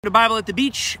The Bible at the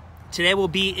beach. Today we'll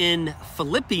be in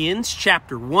Philippians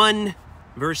chapter 1,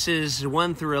 verses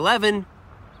 1 through 11.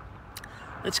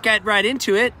 Let's get right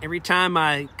into it. Every time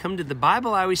I come to the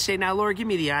Bible, I always say, now, Lord, give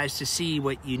me the eyes to see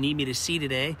what you need me to see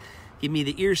today. Give me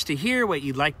the ears to hear what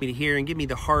you'd like me to hear, and give me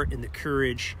the heart and the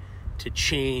courage to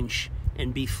change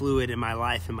and be fluid in my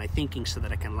life and my thinking so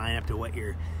that I can line up to what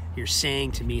you're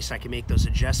saying to me so I can make those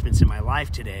adjustments in my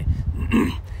life today.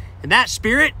 In that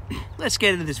spirit, let's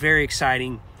get into this very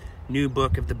exciting new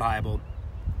book of the Bible.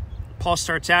 Paul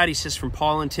starts out, he says, from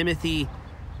Paul and Timothy,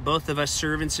 both of us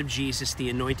servants of Jesus, the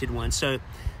anointed one. So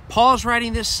Paul's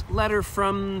writing this letter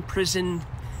from prison.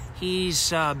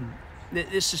 This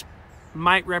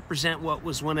might represent what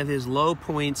was one of his low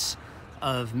points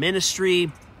of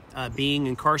ministry, being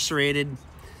incarcerated.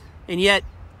 And yet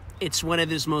it's one of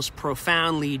his most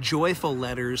profoundly joyful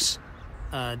letters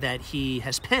that he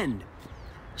has penned.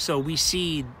 So we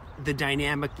see the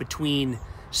dynamic between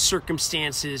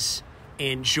circumstances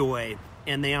and joy,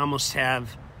 and they almost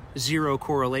have zero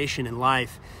correlation in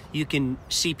life. You can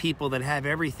see people that have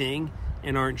everything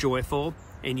and aren't joyful,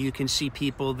 and you can see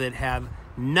people that have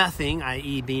nothing,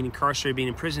 i.e. being incarcerated, being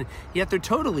in prison, yet they're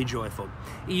totally joyful.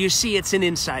 You see, it's an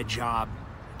inside job.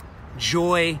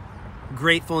 Joy,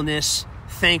 gratefulness,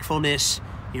 thankfulness,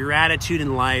 your attitude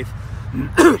in life,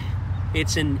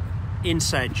 it's an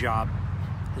inside job.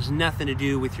 It has nothing to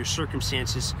do with your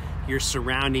circumstances, your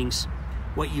surroundings,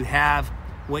 what you have,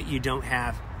 what you don't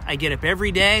have. I get up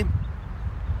every day.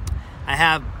 I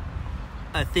have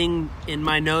a thing in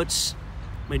my notes,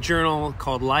 my journal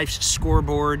called Life's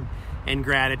Scoreboard and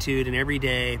Gratitude. And every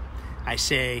day I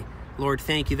say, Lord,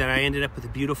 thank you that I ended up with a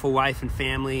beautiful wife and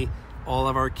family. All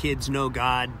of our kids know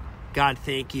God. God,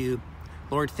 thank you.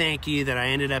 Lord, thank you that I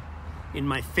ended up in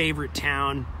my favorite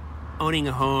town, owning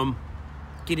a home,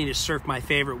 getting to surf my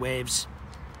favorite waves.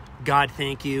 God,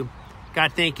 thank you.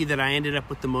 God, thank you that I ended up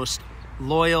with the most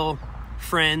loyal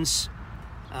friends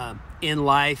in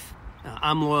life.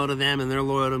 I'm loyal to them and they're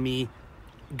loyal to me.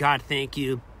 God, thank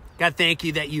you. God, thank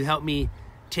you that you helped me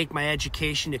take my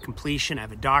education to completion. I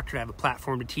have a doctorate. I have a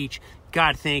platform to teach.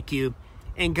 God, thank you.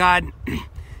 And God,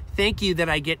 thank you that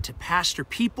I get to pastor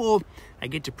people. I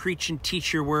get to preach and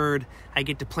teach your word. I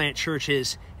get to plant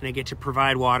churches, and I get to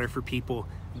provide water for people.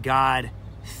 God,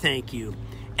 thank you.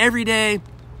 Every day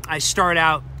I start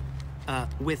out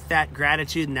with that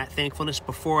gratitude and that thankfulness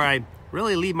before I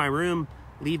really leave my room,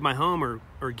 leave my home,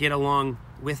 or get along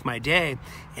with my day.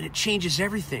 And it changes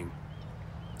everything.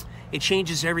 It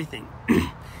changes everything.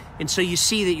 And so you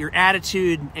see that your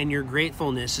attitude and your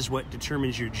gratefulness is what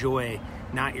determines your joy,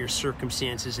 not your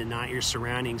circumstances and not your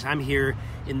surroundings. I'm here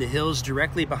in the hills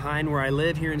directly behind where I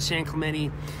live here in San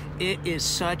Clemente. It is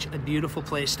such a beautiful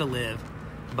place to live.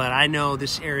 But I know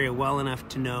this area well enough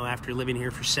to know, after living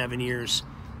here for 7 years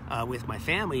with my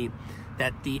family,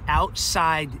 that the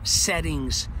outside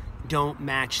settings don't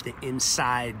match the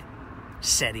inside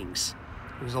settings.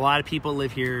 There's a lot of people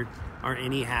live here aren't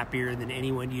any happier than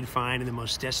anyone you'd find in the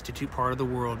most destitute part of the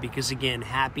world, because again,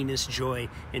 happiness, joy,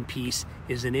 and peace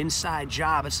is an inside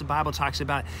job. As the Bible talks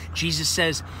about, Jesus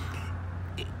says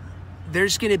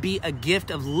there's going to be a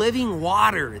gift of living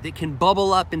water that can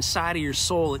bubble up inside of your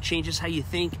soul. It changes how you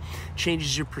think,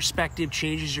 changes your perspective,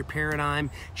 changes your paradigm,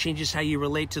 changes how you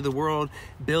relate to the world,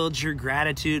 builds your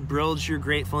gratitude, builds your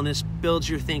gratefulness, builds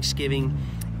your thanksgiving,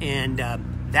 and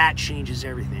that changes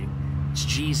everything. It's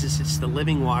Jesus. It's the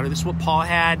living water. This is what Paul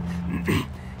had.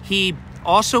 He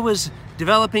also was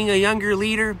developing a younger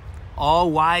leader.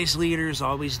 All wise leaders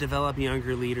always develop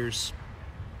younger leaders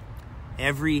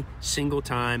every single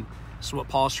time. So what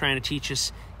Paul's trying to teach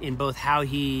us in both how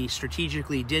he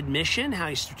strategically did mission, how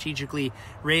he strategically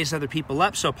raised other people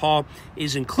up. So Paul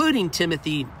is including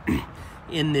Timothy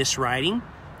in this writing.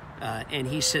 And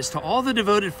he says, to all the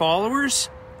devoted followers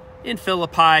in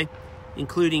Philippi,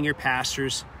 including your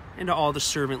pastors, and to all the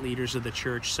servant leaders of the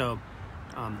church. So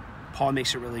Paul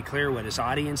makes it really clear what his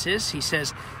audience is. He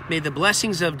says, may the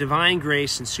blessings of divine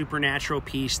grace and supernatural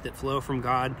peace that flow from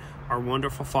God, our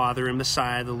wonderful Father and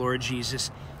Messiah, the Lord Jesus,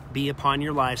 be upon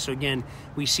your life. So again,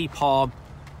 we see Paul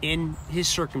in his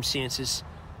circumstances,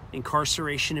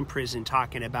 incarceration in prison,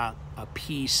 talking about a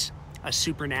peace, a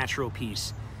supernatural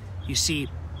peace. You see,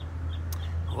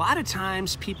 a lot of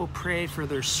times people pray for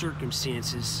their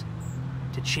circumstances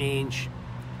to change.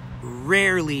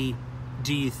 Rarely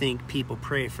do you think people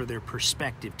pray for their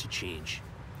perspective to change.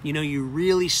 You know, you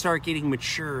really start getting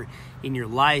mature in your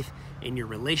life and your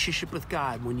relationship with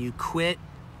God when you quit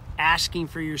asking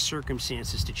for your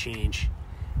circumstances to change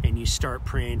and you start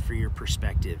praying for your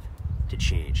perspective to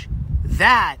change.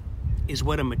 That is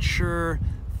what a mature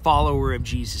follower of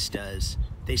Jesus does.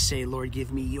 they say, Lord,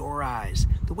 give me your eyes.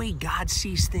 The way God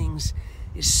sees things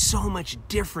is so much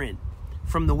different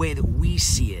from the way that we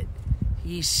see it.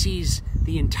 He sees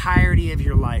the entirety of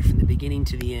your life from the beginning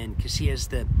to the end because he has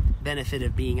the benefit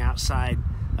of being outside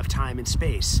of time and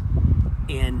space.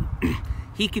 And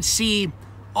he could see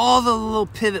all the little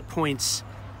pivot points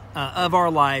of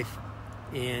our life,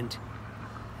 and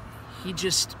he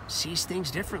just sees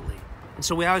things differently. And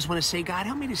so we always want to say, God,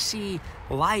 help me to see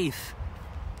life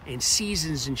and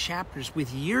seasons and chapters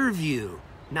with your view,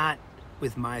 not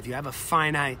with my view. I have a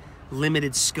finite,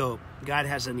 limited scope. God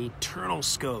has an eternal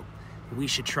scope we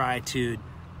should try to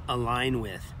align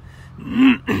with.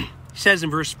 He says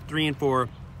in verse 3 and 4,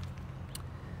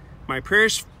 my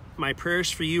prayers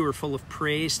for you are full of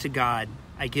praise to God.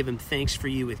 I give him thanks for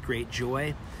you with great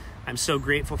joy. I'm so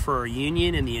grateful for our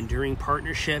union and the enduring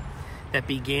partnership that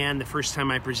began the first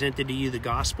time I presented to you the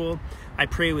gospel. I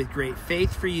pray with great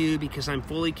faith for you because I'm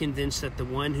fully convinced that the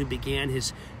one who began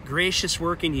his gracious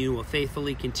work in you will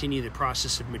faithfully continue the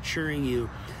process of maturing you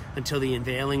until the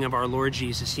unveiling of our Lord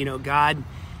Jesus. You know, God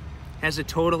has a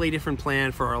totally different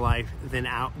plan for our life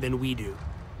than we do.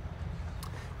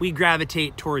 We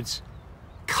gravitate towards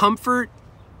comfort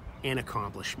and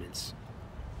accomplishments.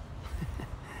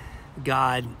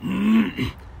 God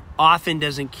often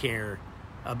doesn't care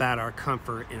about our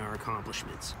comfort and our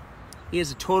accomplishments. He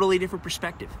has a totally different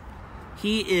perspective.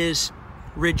 He is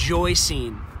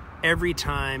rejoicing every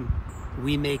time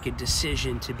we make a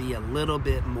decision to be a little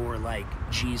bit more like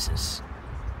Jesus.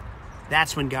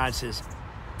 That's when God says,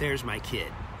 there's my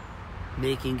kid,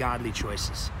 making godly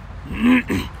choices,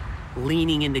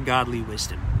 leaning into godly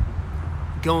wisdom,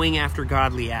 going after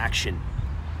godly action.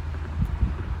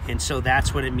 And so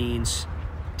that's what it means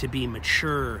to be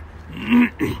mature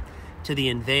to the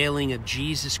unveiling of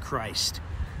Jesus Christ,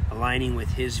 aligning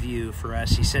with his view for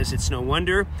us. He says, it's no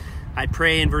wonder I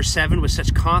pray in verse 7 with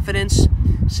such confidence,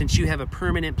 since you have a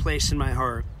permanent place in my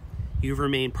heart. You've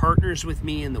remained partners with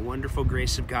me in the wonderful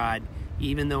grace of God,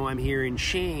 even though I'm here in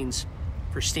chains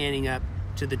for standing up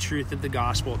to the truth of the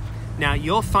gospel. Now,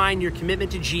 you'll find your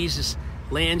commitment to Jesus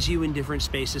lands you in different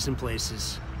spaces and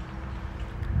places.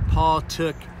 Paul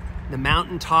took the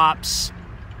mountaintops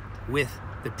with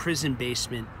the prison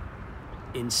basement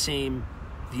in same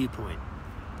viewpoint.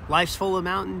 Life's full of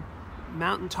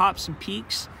mountaintops and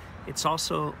peaks. It's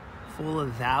also full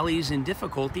of valleys and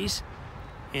difficulties.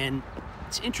 And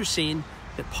it's interesting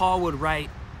that Paul would write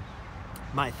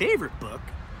my favorite book,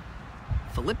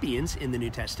 Philippians, in the New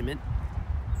Testament,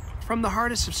 from the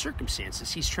hardest of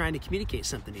circumstances. He's trying to communicate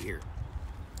something here.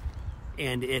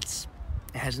 And it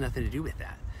has nothing to do with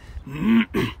that.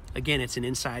 Again, it's an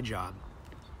inside job.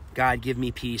 God, give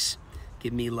me peace,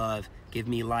 give me love, give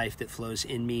me life that flows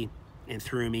in me and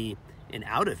through me and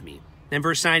out of me. Then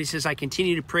verse 9, he says, I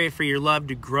continue to pray for your love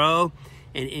to grow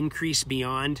and increase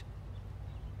beyond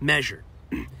measure,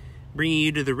 bringing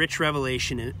you to the rich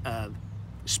revelation of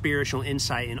spiritual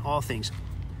insight in all things.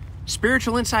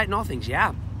 Spiritual insight in all things,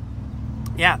 yeah.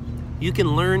 You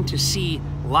can learn to see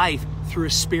life through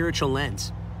a spiritual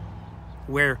lens,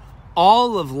 where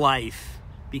all of life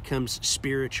becomes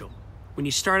spiritual. When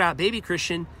you start out baby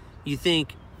Christian, you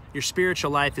think your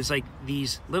spiritual life is like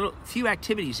these little few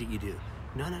activities that you do.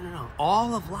 No.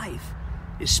 All of life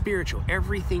is spiritual.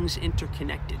 Everything's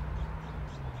interconnected.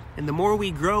 And the more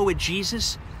we grow with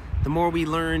Jesus, the more we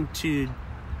learn to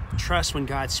trust when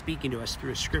God's speaking to us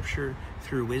through scripture,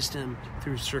 through wisdom,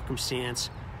 through circumstance,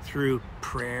 through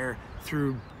prayer,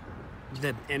 through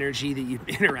the energy that you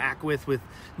interact with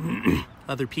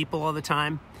other people all the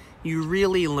time. You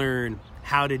really learn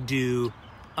how to do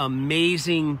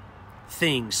amazing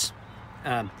things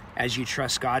as you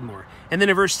trust God more. And then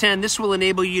in verse 10, this will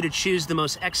enable you to choose the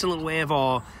most excellent way of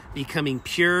all, becoming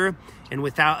pure and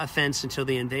without offense until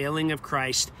the unveiling of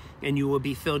Christ, and you will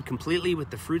be filled completely with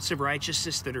the fruits of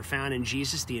righteousness that are found in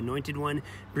Jesus, the Anointed One,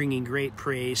 bringing great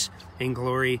praise and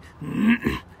glory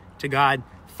to God.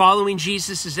 Following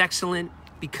Jesus is excellent.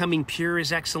 Becoming pure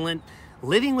is excellent.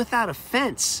 Living without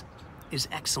offense is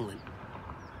excellent.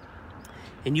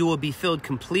 And you will be filled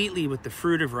completely with the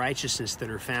fruit of righteousness that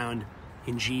are found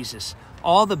in Jesus.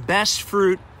 All the best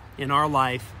fruit in our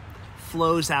life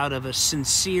flows out of a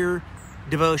sincere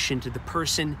devotion to the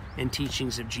person and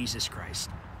teachings of Jesus Christ.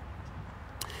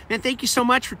 Man, thank you so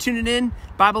much for tuning in.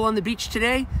 Bible on the Beach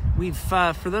today. We've,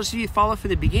 for those of you who follow from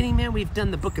the beginning, man, we've done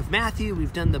the book of Matthew.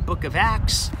 We've done the book of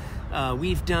Acts.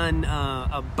 We've done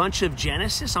a bunch of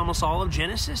Genesis, almost all of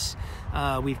Genesis.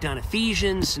 We've done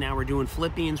Ephesians. Now we're doing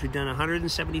Philippians. We've done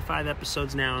 175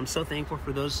 episodes now. I'm so thankful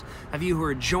for those of you who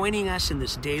are joining us in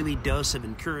this daily dose of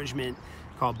encouragement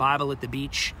called Bible at the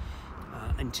Beach.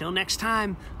 Until next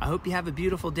time, I hope you have a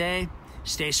beautiful day.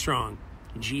 Stay strong.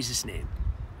 In Jesus' name.